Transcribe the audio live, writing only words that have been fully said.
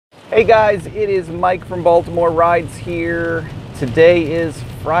Hey guys, it is Mike from Baltimore Rides here. Today is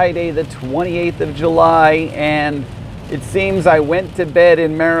Friday the 28th of July, and it seems I went to bed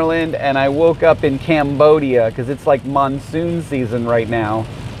in Maryland and I woke up in Cambodia because it's like monsoon season right now.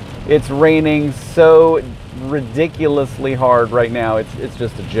 It's raining so ridiculously hard right now. It's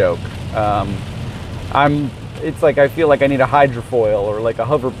just a joke. It's like I feel like I need a hydrofoil or like a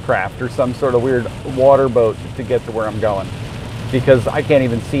hovercraft or some sort of weird water boat to get to where I'm going, because I can't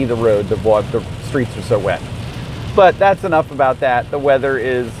even see the road. The streets are so wet. But that's enough about that. The weather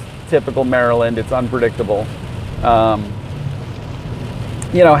is typical Maryland. It's unpredictable. Had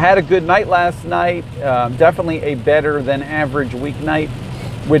a good night last night. Definitely a better than average weeknight,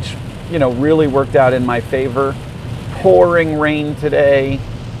 which, really worked out in my favor. Pouring rain today.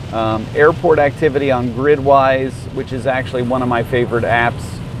 Airport activity on Gridwise, which is actually one of my favorite apps,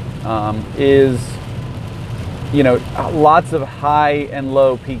 is lots of high and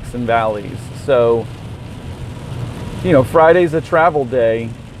low peaks and valleys. So, Friday's a travel day.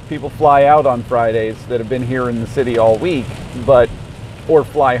 People fly out on Fridays that have been here in the city all week, or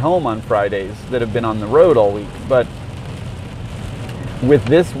fly home on Fridays that have been on the road all week. But with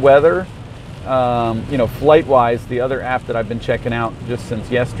this weather, FlightWise, the other app that I've been checking out just since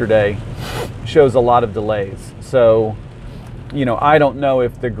yesterday, shows a lot of delays. So, I don't know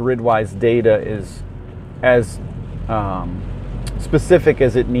if the Gridwise data is as specific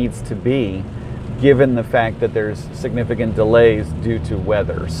as it needs to be, given the fact that there's significant delays due to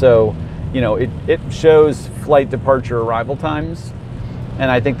weather. So, it shows flight departure arrival times,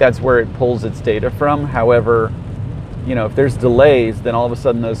 and I think that's where it pulls its data from. However, if there's delays, then all of a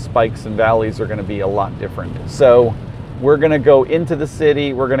sudden those spikes and valleys are going to be a lot different. So we're going to go into the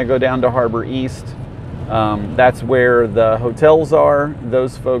city. We're going to go down to Harbor East. That's where the hotels are.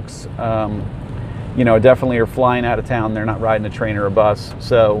 Those folks, definitely are flying out of town. They're not riding a train or a bus.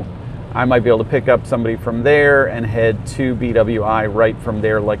 So I might be able to pick up somebody from there and head to BWI right from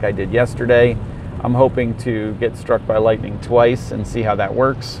there like I did yesterday. I'm hoping to get struck by lightning twice and see how that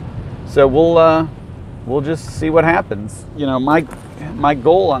works. So we'll just see what happens. My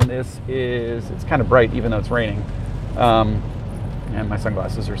goal on this is, it's kind of bright even though it's raining, and my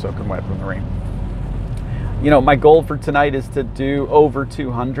sunglasses are soaking wet from the rain. My goal for tonight is to do over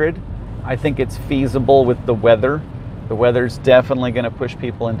 200. I think it's feasible with the weather. The weather's definitely going to push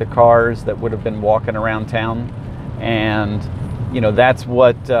people into cars that would have been walking around town, and that's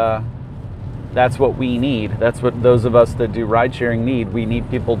what we need. That's what those of us that do ride sharing need. We need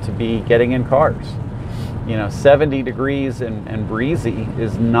people to be getting in cars. 70 degrees and breezy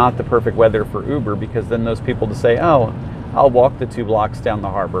is not the perfect weather for Uber, because then those people to say, oh, I'll walk the 2 blocks down the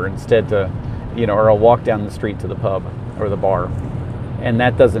harbor instead to, or I'll walk down the street to the pub or the bar. And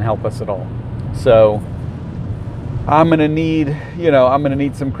that doesn't help us at all. So I'm going to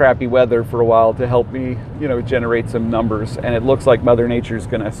need some crappy weather for a while to help me, generate some numbers. And it looks like Mother Nature's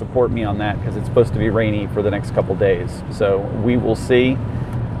going to support me on that, because it's supposed to be rainy for the next couple days. So we will see.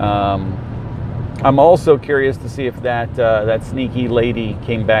 I'm also curious to see if that sneaky lady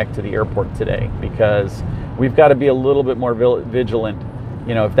came back to the airport today, because we've got to be a little bit more vigilant.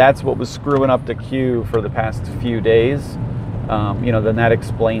 If that's what was screwing up the queue for the past few days, then that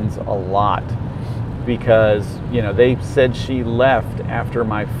explains a lot. Because, they said she left after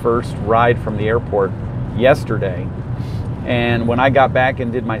my first ride from the airport yesterday. And when I got back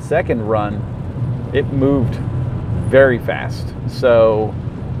and did my second run, it moved very fast. So,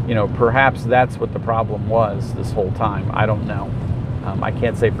 perhaps that's what the problem was this whole time. I don't know. I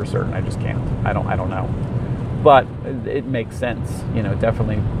can't say for certain. I just can't. I don't know. But it makes sense. It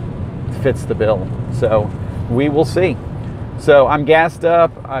definitely fits the bill. So we will see. So I'm gassed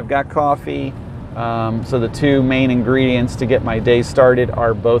up. I've got coffee. So the 2 main ingredients to get my day started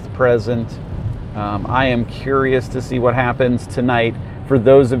are both present. I am curious to see what happens tonight. For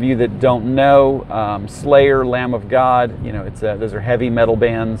those of you that don't know, Slayer, Lamb of God, those are heavy metal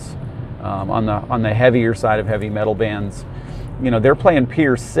bands. On the heavier side of heavy metal bands, they're playing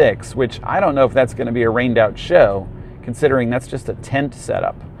Pier 6, which I don't know if that's going to be a rained out show, considering that's just a tent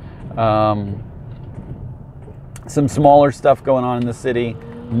setup. Some smaller stuff going on in the city.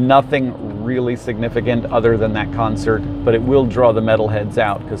 Nothing really significant other than that concert, but it will draw the metalheads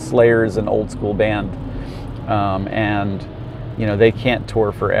out, because Slayer is an old school band, and they can't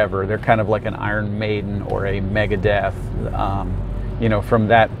tour forever. They're kind of like an Iron Maiden or a Megadeth, from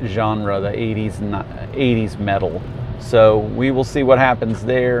that genre, the 80s metal. So we will see what happens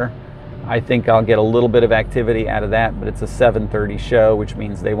there. I think I'll get a little bit of activity out of that, but it's a 7:30 show, which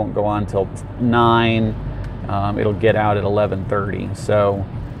means they won't go on till 9. It'll get out at 11:30. So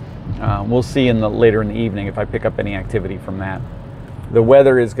we'll see later in the evening if I pick up any activity from that. The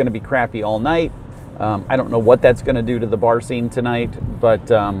weather is going to be crappy all night. I don't know what that's going to do to the bar scene tonight, but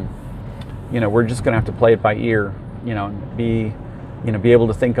we're just going to have to play it by ear, and be able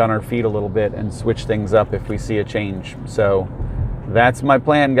to think on our feet a little bit and switch things up if we see a change. So that's my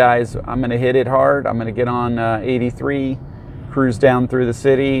plan, guys. I'm going to hit it hard. I'm going to get on 83, cruise down through the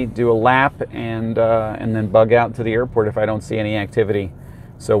city, do a lap, and then bug out to the airport if I don't see any activity.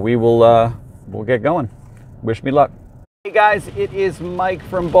 So we'll get going. Wish me luck. Hey guys, it is Mike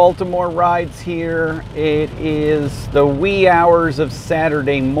from Baltimore Rides here. It is the wee hours of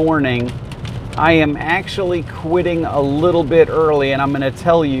Saturday morning. I am actually quitting a little bit early, and I'm going to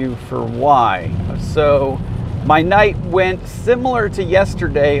tell you for why. So my night went similar to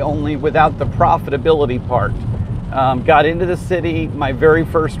yesterday, only without the profitability part. Got into the city. My very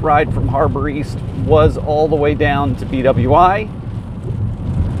first ride from Harbor East was all the way down to BWI,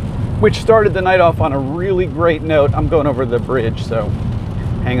 which started the night off on a really great note. I'm going over the bridge, so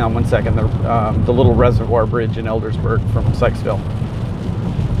hang on one second. The little reservoir bridge in Eldersburg from Sykesville.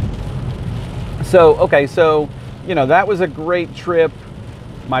 So that was a great trip.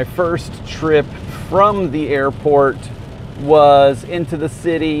 My first trip from the airport was into the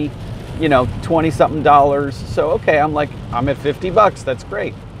city, $20-something. So I'm at $50. That's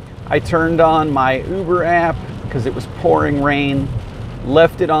great. I turned on my Uber app because it was pouring rain.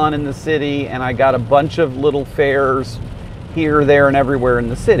 Left it on in the city, and I got a bunch of little fares here, there, and everywhere in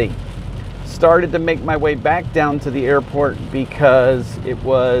the city. Started to make my way back down to the airport because it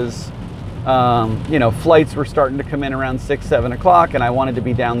was, flights were starting to come in around 6, 7 o'clock, and I wanted to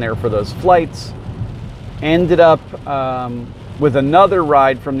be down there for those flights. Ended up with another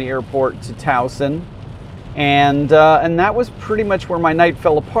ride from the airport to Towson, and that was pretty much where my night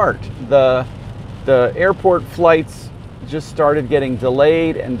fell apart. The airport flights just started getting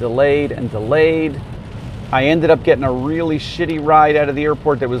delayed and delayed and delayed. I ended up getting a really shitty ride out of the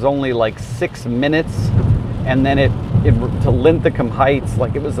airport that was only like 6 minutes, and then to Linthicum Heights,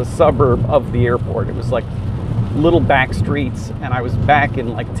 like it was a suburb of the airport. It was like little back streets, and I was back in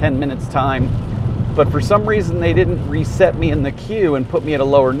like 10 minutes time. But for some reason they didn't reset me in the queue and put me at a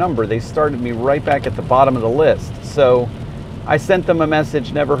lower number. They started me right back at the bottom of the list. So I sent them a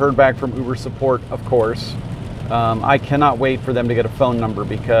message, never heard back from Uber support, of course. I cannot wait for them to get a phone number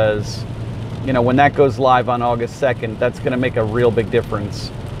because, when that goes live on August 2nd, that's going to make a real big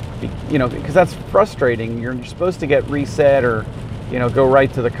difference. Because that's frustrating. You're supposed to get reset or, go right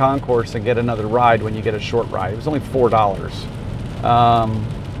to the concourse and get another ride when you get a short ride. It was only $4.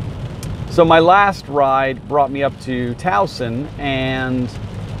 So my last ride brought me up to Towson, and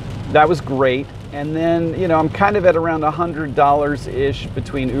that was great. And then, I'm kind of at around $100-ish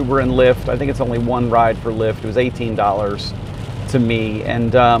between Uber and Lyft. I think it's only one ride for Lyft. It was $18 to me.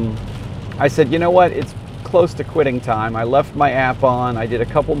 And I said, you know what? It's close to quitting time. I left my app on. I did a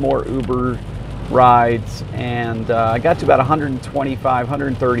couple more Uber rides, and I got to about $125,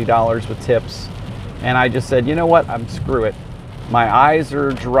 $130 with tips. And I just said, you know what? Screw it. My eyes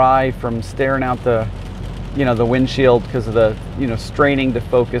are dry from staring out the windshield because of the, straining to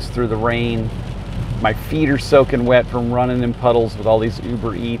focus through the rain. My feet are soaking wet from running in puddles with all these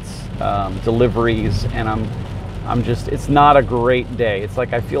Uber Eats deliveries, and I'm just, it's not a great day. It's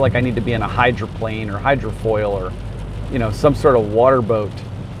like I feel like I need to be in a hydroplane or hydrofoil or, some sort of water boat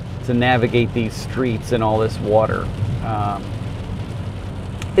to navigate these streets in all this water.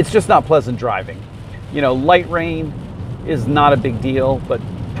 It's just not pleasant driving. Light rain is not a big deal, but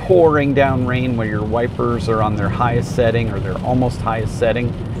pouring down rain where your wipers are on their highest setting or their almost highest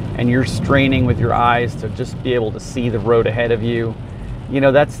setting, and you're straining with your eyes to just be able to see the road ahead of you,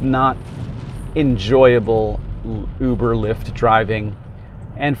 that's not enjoyable Uber Lyft driving.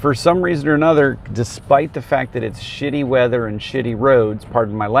 And for some reason or another, despite the fact that it's shitty weather and shitty roads,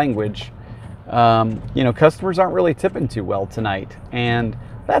 pardon my language, customers aren't really tipping too well tonight. And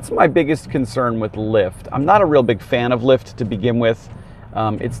that's my biggest concern with Lyft. I'm not a real big fan of Lyft to begin with.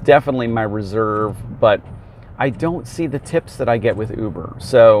 It's definitely my reserve, but I don't see the tips that I get with Uber.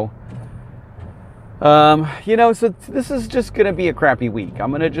 So, so this is just going to be a crappy week. I'm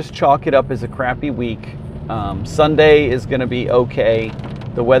going to just chalk it up as a crappy week. Sunday is going to be okay.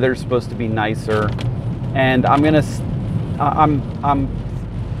 The weather's supposed to be nicer, and I'm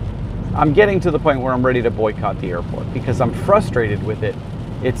getting to the point where I'm ready to boycott the airport because I'm frustrated with it.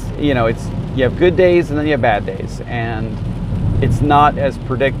 It's you have good days and then you have bad days, and it's not as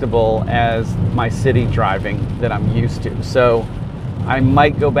predictable as my city driving that I'm used to. So I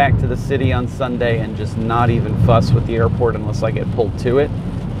might go back to the city on Sunday and just not even fuss with the airport unless I get pulled to it,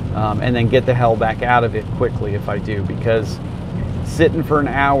 and then get the hell back out of it quickly if I do, because sitting for an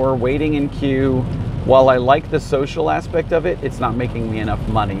hour, waiting in queue, while I like the social aspect of it, it's not making me enough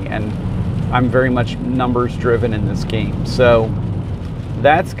money, and I'm very much numbers driven in this game. So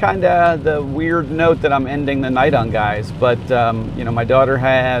that's kind of the weird note that I'm ending the night on, guys. But you know, my daughter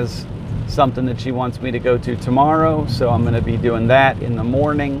has something that she wants me to go to tomorrow, so I'm going to be doing that in the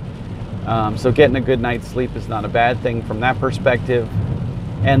morning. So getting a good night's sleep is not a bad thing from that perspective.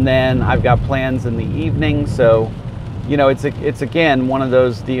 And then I've got plans in the evening, so you know, it's again one of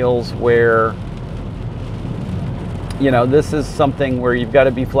those deals where, you know, this is something where you've got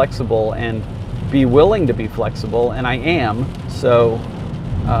to be flexible and be willing to be flexible, and I am. So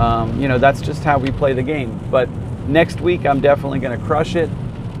you know, that's just how we play the game. But next week I'm definitely going to crush it.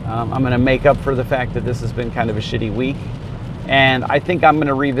 I'm going to make up for the fact that this has been kind of a shitty week. And I think I'm going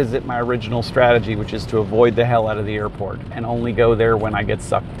to revisit my original strategy, which is to avoid the hell out of the airport and only go there when I get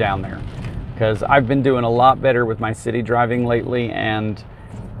sucked down there. Because I've been doing a lot better with my city driving lately, and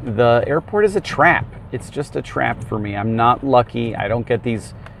the airport is a trap. It's just a trap for me. I'm not lucky. I don't get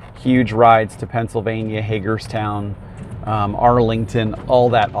these huge rides to Pennsylvania, Hagerstown, Arlington, all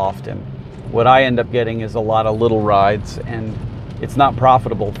that often. What I end up getting is a lot of little rides, and it's not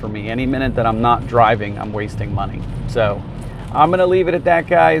profitable for me. Any minute that I'm not driving, I'm wasting money. So I'm going to leave it at that,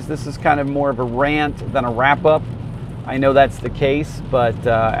 guys. This is kind of more of a rant than a wrap-up. I know that's the case, but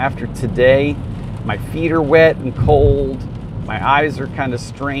after today, my feet are wet and cold. My eyes are kind of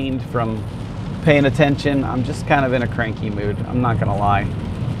strained from paying attention. I'm just kind of in a cranky mood. I'm not going to lie.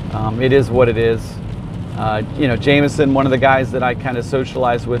 It is what it is. You know, Jameson, one of the guys that I kind of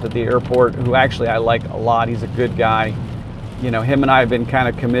socialized with at the airport, who actually I like a lot. He's a good guy. You know, him and I have been kind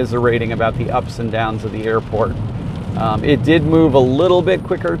of commiserating about the ups and downs of the airport. It did move a little bit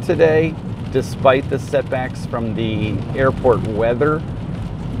quicker today, despite the setbacks from the airport weather,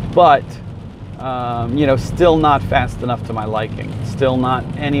 but you know, still not fast enough to my liking. Still not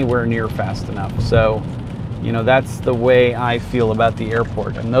anywhere near fast enough. So, you know, that's the way I feel about the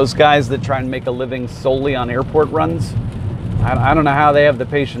airport. And those guys that try and make a living solely on airport runs, I don't know how they have the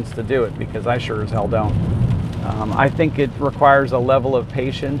patience to do it, because I sure as hell don't. I think it requires a level of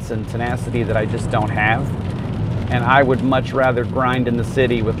patience and tenacity that I just don't have. And I would much rather grind in the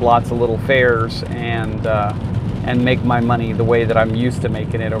city with lots of little fares and make my money the way that I'm used to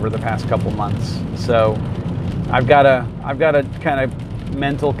making it over the past couple months. So I've got to kind of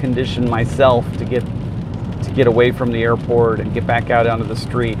mental condition myself to get away from the airport and get back out onto the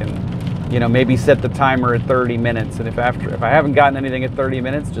street, and you know, maybe set the timer at 30 minutes. And if I haven't gotten anything at 30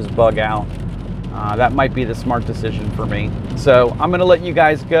 minutes, just bug out. That might be the smart decision for me. So I'm going to let you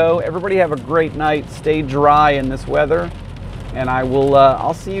guys go. Everybody have a great night. Stay dry in this weather. And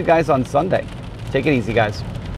I'll see you guys on Sunday. Take it easy, guys.